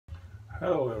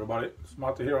Hello everybody, it's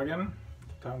Matti here again.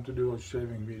 Time to do a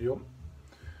shaving video.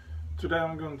 Today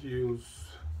I'm going to use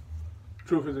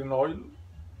Truefitt Hill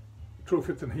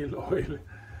oil,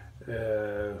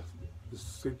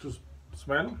 citrus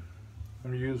smell.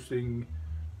 I'm using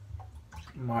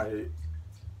my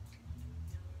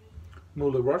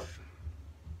Muhler brush.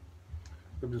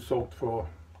 It'll be soaked for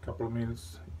a couple of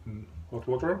minutes in hot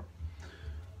water.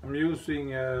 I'm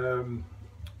using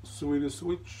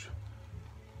swedish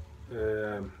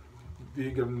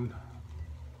vegan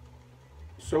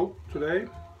soap today.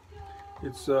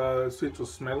 It's a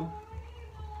citrus smell.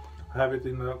 I have it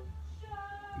in a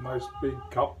nice big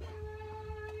cup,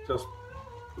 just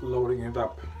loading it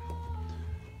up.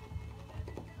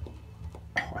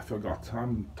 Oh, I forgot,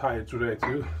 I'm tired today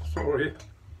too, sorry.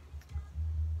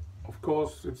 Of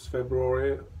course it's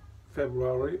February.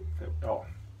 Oh,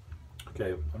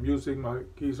 okay, I'm using my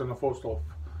Giesen Forsthoff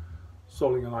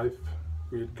Solingen knife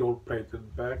with gold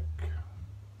plated back,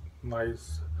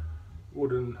 nice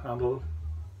wooden handle,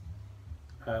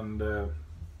 and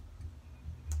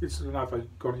it's the knife I'm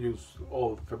gonna use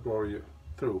all February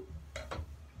through.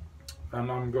 And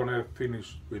I'm gonna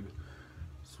finish with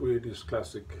Swedish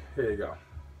classic HEGA.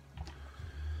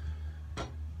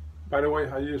 By the way,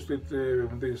 I used it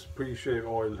this pre-shave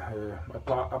oil.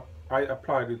 I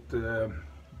applied it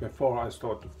before I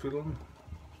started to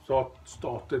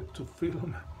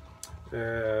film.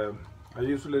 I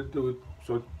usually do it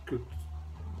so it could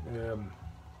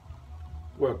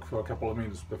work for a couple of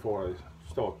minutes before I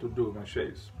start to do my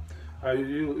shaves. I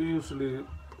usually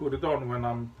put it on when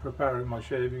I'm preparing my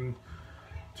shaving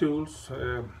tools,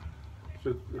 so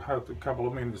it has a couple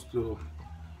of minutes to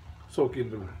soak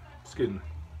in the skin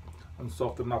and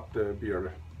soften up the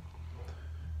beard.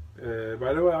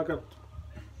 By the way, I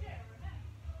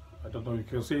don't know if you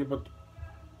can see, but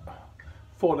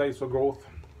 4 days of growth.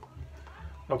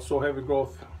 Not so heavy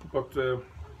growth, but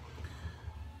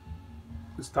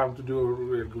it's time to do a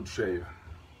real good shave.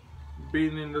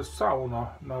 Been in the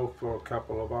sauna now for a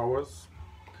couple of hours.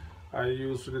 I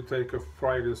usually take a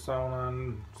Friday sauna,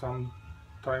 and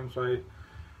sometimes I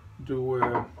do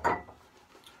a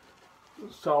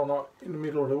sauna in the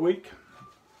middle of the week.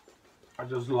 I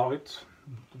just love it.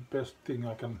 The best thing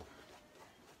I can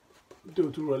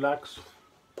do to relax.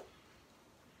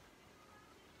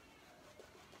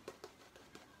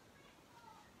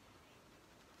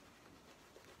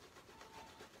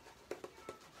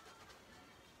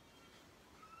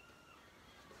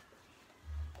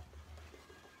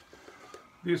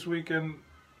 This weekend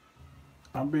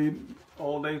I've been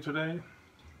all day today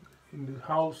in the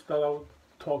house that I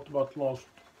talked about last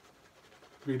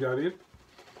video I did.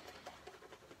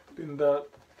 Been there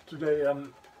today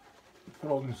and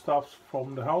throwing stuff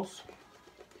from the house.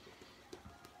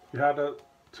 We had a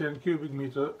 10 cubic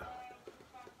meter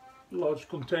large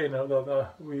container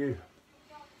that we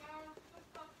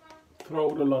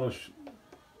throwed a lot of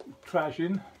trash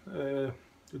in. It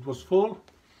was full.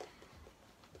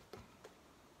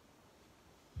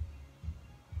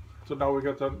 So now we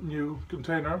got a new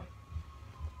container.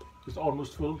 It's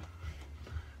almost full.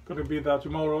 Gonna be there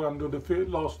tomorrow and do the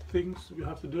last things we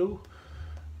have to do.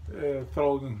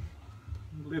 Throwing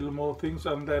little more things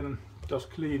and then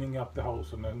just cleaning up the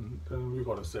house, and then we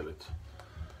gotta sell it.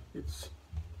 It's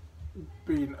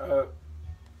been a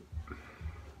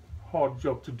hard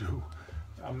job to do.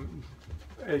 I'm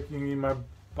aching in my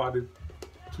body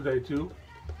today too.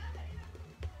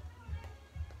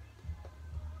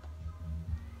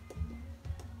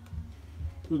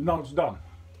 But now it's done.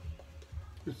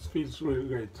 It feels really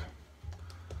great.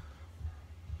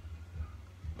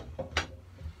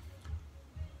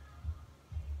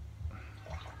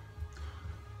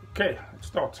 Okay, let's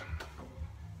start.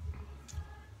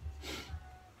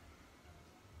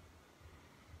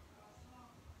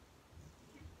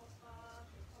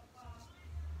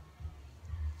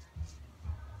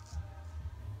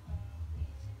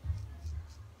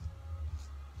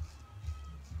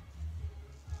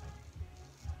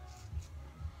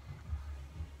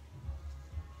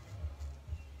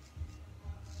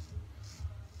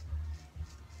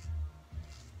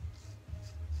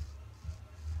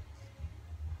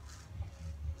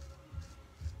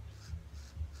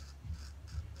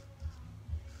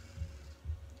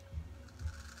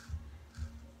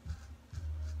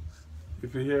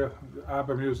 If you hear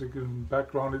ABBA music in the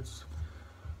background, it's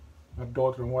my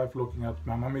daughter and wife looking at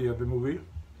Mamma Mia, the movie.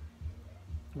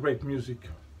 Great music.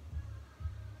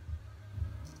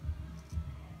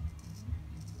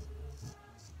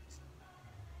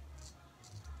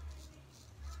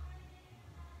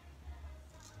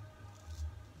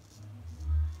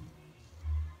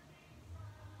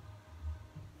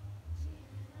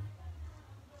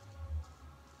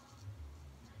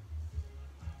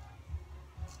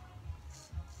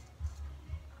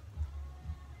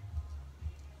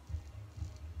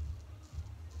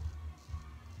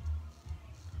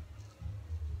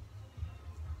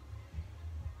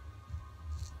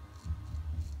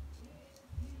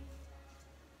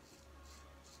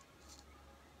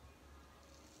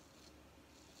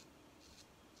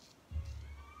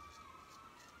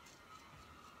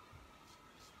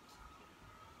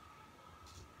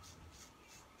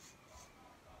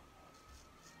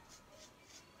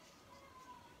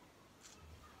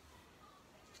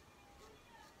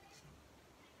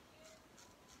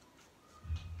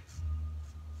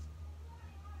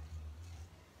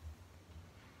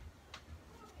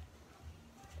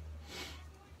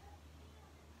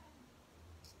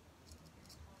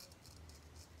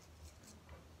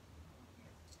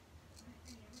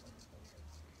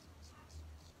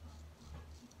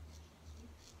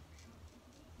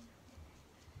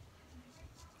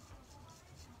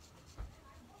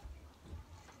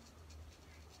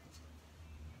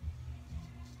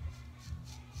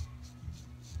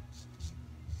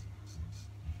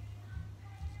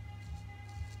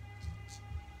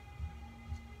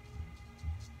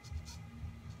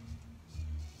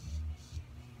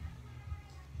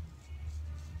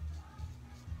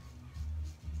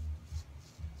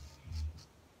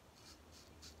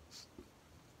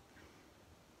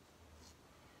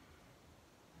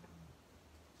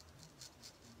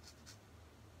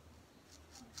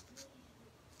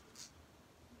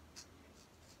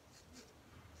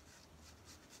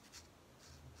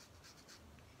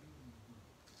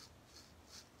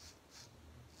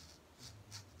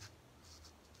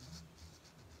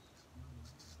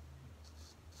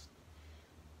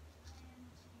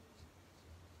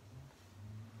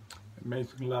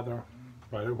 amazing leather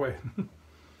right away.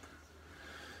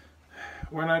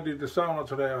 When I did the sauna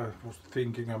today, I was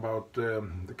thinking about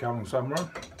the coming summer,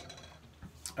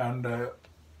 and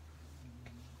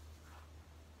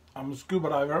I'm a scuba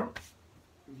diver.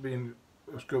 Been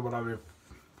a scuba diver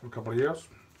for a couple of years,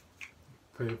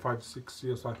 5-6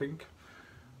 years I think,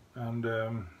 and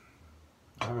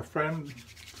I have a friend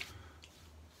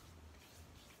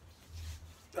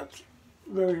that's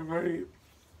very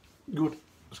good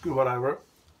scuba diver.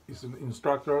 He's an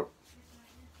instructor,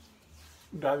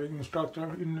 diving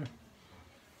instructor in an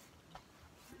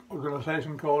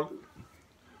organization called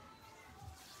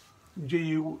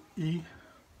GUE,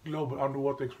 Global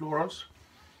Underwater Explorers,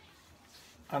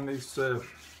 and he's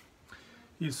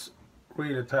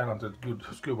really talented, good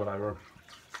scuba diver.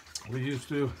 We used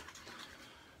to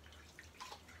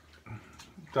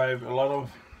dive a lot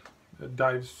of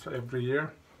dives every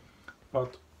year,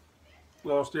 but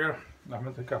last year I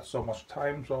haven't got so much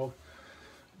time, so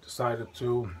decided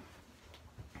to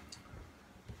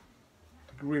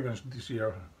revenge this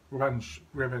year and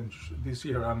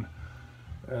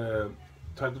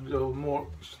try to do more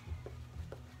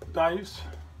dives.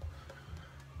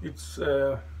 It's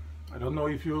I don't know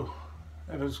if you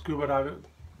ever scuba dived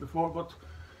before, but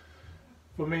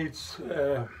for me it's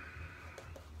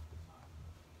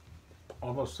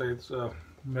almost say it's a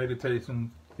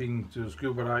meditation thing to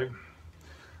scuba dive.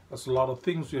 There's a lot of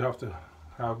things you have to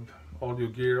have, all your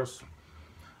gears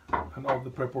and all the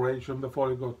preparation before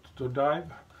you go to dive.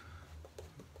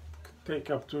 Take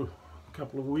up to a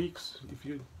couple of weeks if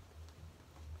you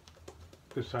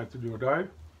decide to do a dive.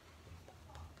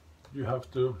 You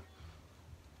have to,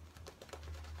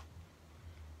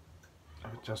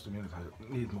 just a minute,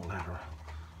 I need more ladder.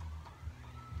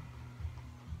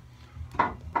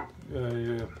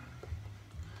 You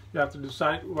have to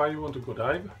decide why you want to go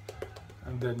dive,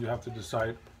 and then you have to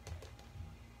decide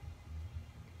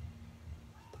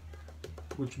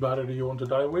which body do you want to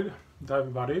dive with,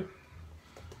 dive body,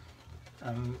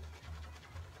 and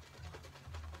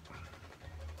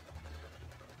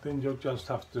then you just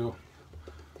have to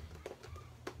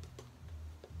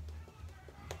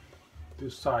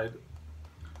decide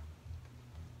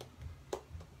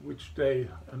which day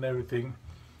and everything.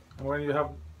 And when you have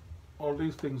all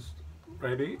these things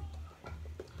ready,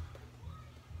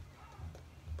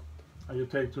 and you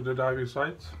take to the diving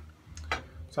site,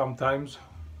 sometimes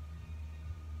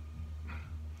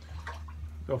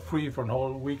you're free for the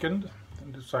whole weekend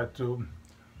and decide to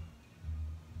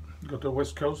go to the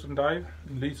west coast and dive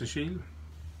in Lysekil.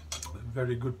 A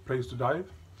very good place to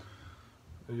dive.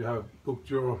 You have booked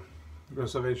your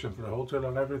reservation for the hotel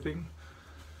and everything,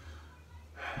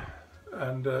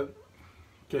 and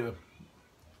okay,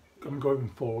 I'm going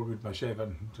forward with my shave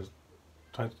and just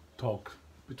try to talk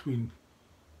between.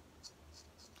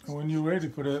 And when you're ready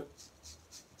for the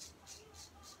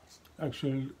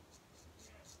actual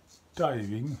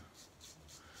diving,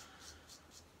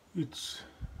 it's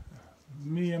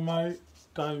me and my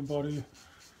dive buddy,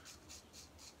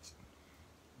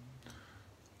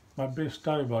 my best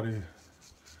dive buddy.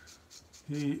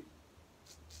 He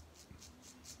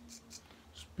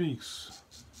speaks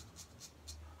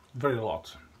very a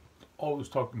lot, always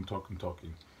talking.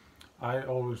 I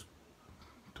always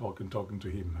talking to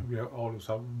him. We always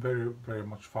have very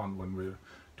much fun when we're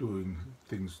doing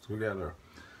things together,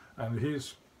 and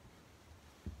he's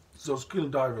so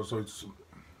skilled diver, so it's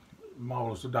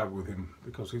marvelous to dive with him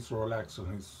because he's so relaxed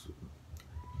and he's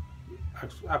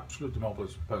absolutely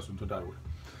marvelous person to dive with.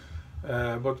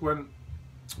 But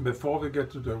before we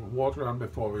get to the water and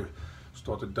before we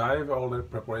start to dive, all the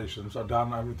preparations are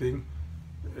done, everything.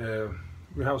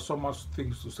 We have so much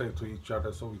things to say to each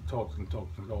other, so we talk a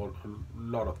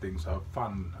lot of things, have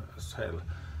fun as hell.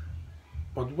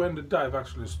 But when the dive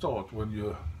actually starts, when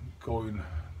you go in,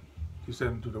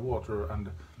 descend to the water and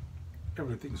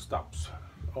everything stops,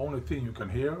 the only thing you can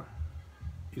hear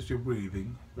is your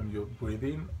breathing. When you breathe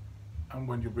in and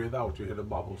when you breathe out, you hear the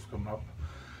bubbles come up,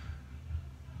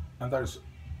 and there's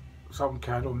some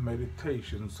kind of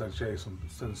meditation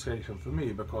sensation for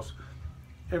me, because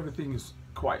everything is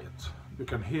quiet. You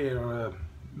can hear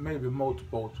maybe a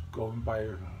motorboat going by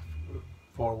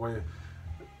far away,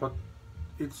 but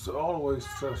it's always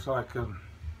like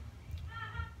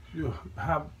you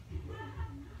have,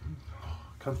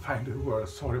 can't find the word,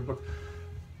 sorry, but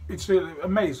it's really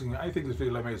amazing. I think it's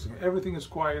really amazing. Everything is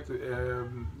quiet.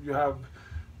 You have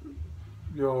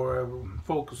your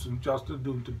focus on just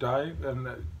doing the dive, and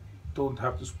don't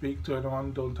have to speak to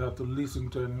anyone, don't have to listen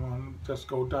to anyone, just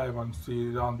go dive and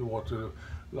see the underwater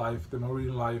life, the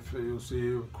marine life. You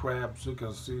see crabs, you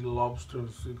can see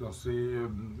lobsters, you can see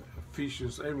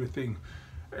fishes, everything.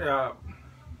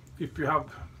 if you have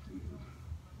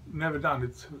never done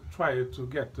it, try to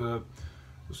get a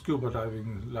scuba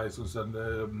diving license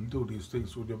and do these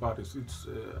things with your bodies. It's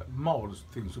marvelous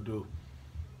things to do.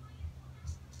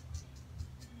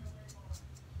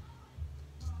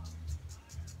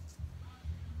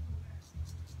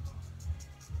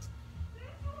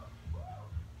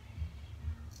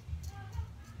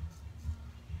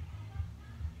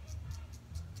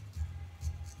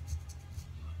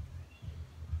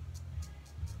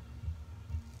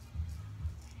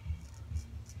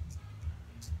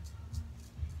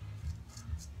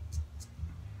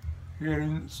 Here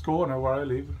in Skåne, where I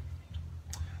live,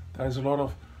 there's a lot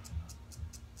of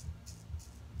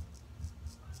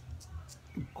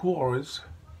quarries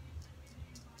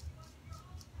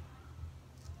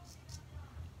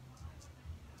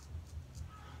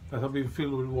that have been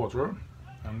filled with water,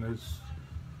 and it's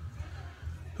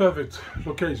perfect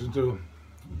location to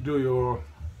do your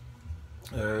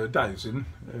dives in.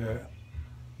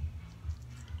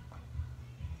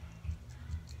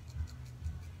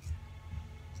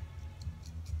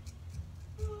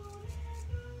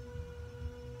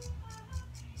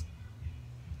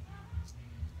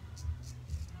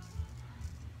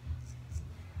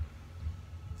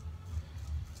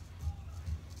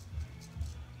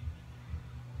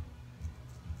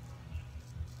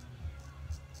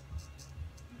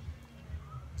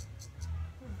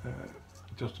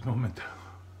 Just a moment.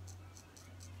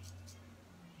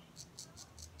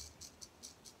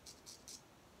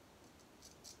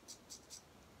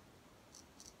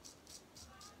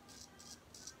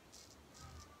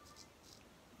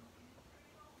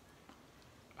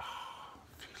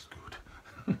 Feels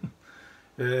good.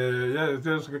 Yeah,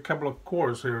 there's a couple of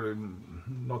cores here,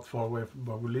 not far away from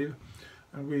where we live,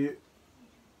 and we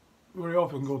very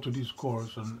often go to these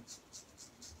cores and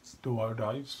do our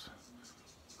dives.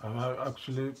 I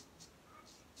actually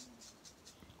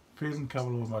filmed a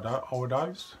couple of our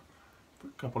dives a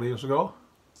couple of years ago,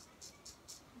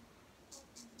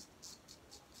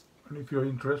 and if you're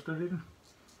interested in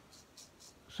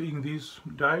seeing these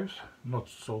dives, not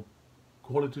so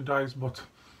quality dives, but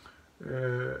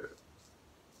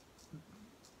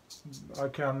I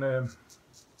can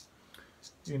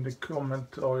in the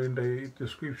comment or in the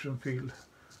description field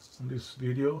on this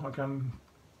video I can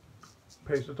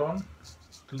paste it on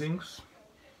the links.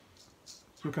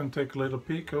 You can take a little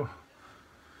peek of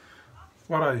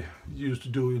what I used to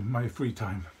do in my free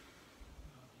time.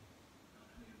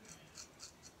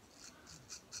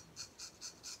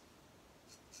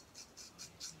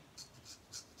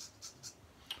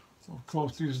 Of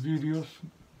course, these videos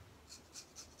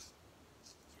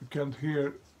you can't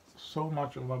hear so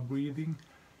much of my breathing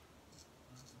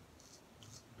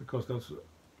because there's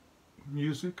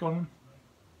music on.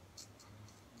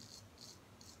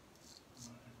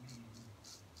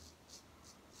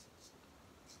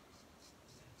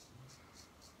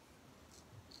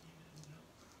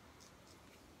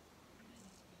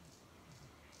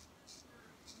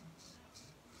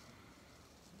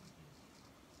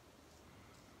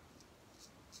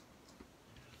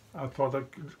 I thought I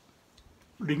could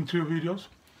link two videos.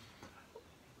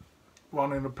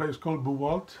 One in a place called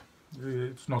Boalt.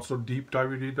 It's not so deep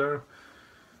diving either. I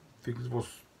think it was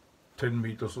 10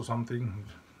 meters or something,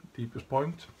 deepest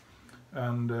point.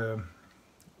 And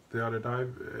the other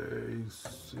dive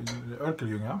is in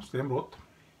Örkelljunga, Stenbrott.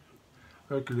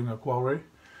 Örkelljunga quarry.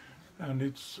 And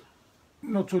it's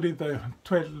not so deep there,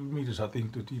 12 meters I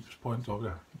think the deepest point of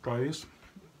the dive is.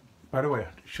 By the way,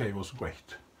 the shave was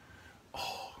great.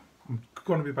 I'm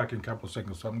gonna be back in a couple of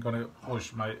seconds, so I'm gonna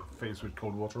wash my face with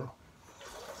cold water.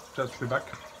 Just be back.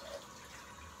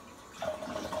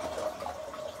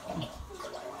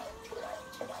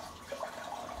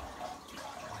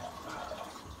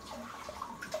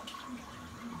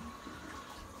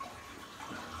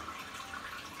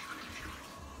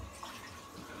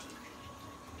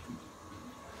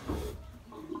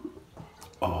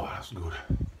 Oh, that's good.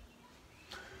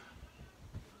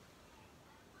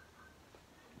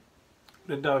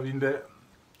 The dive in the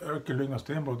Örkelljunga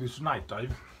Stenbrott is night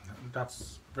dive.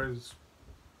 That's a very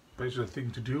special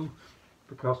thing to do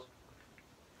because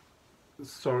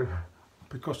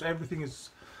everything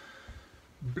is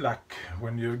black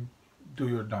when you do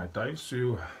your night dives.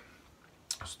 You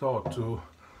start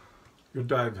your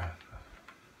dive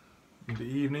in the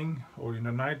evening or in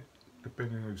the night,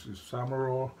 depending if it's summer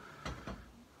or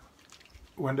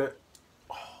when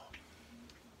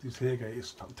this HEGA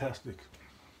is fantastic.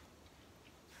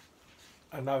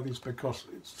 I love this because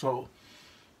it's so,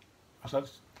 as I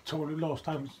told you last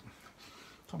time,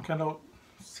 some kind of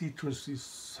citrusy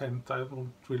scent, I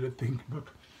don't really think, but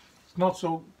it's not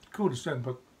so good scent,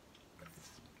 but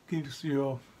it gives you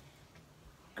a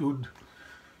good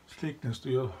thickness to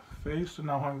your face. And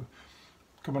now I'm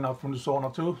coming out from the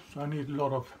sauna too, so I need a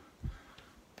lot of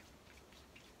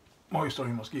moisture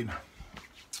in my skin.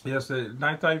 Yes, the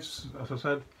night dives, as I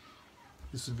said,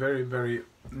 is very, very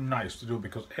nice to do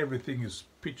because everything is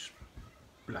pitch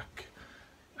black,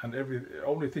 and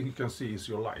only thing you can see is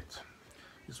your light.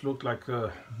 It looks like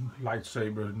a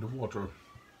lightsaber in the water.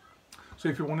 So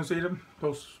if you want to see them,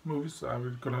 those movies,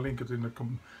 I'm gonna link it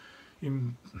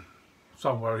in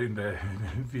somewhere in the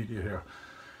video here.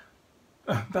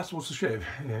 That was the shave.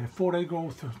 4-day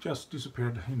growth just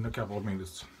disappeared in a couple of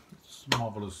minutes. It's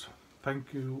marvelous.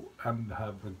 Thank you and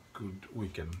have a good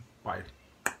weekend. Bye.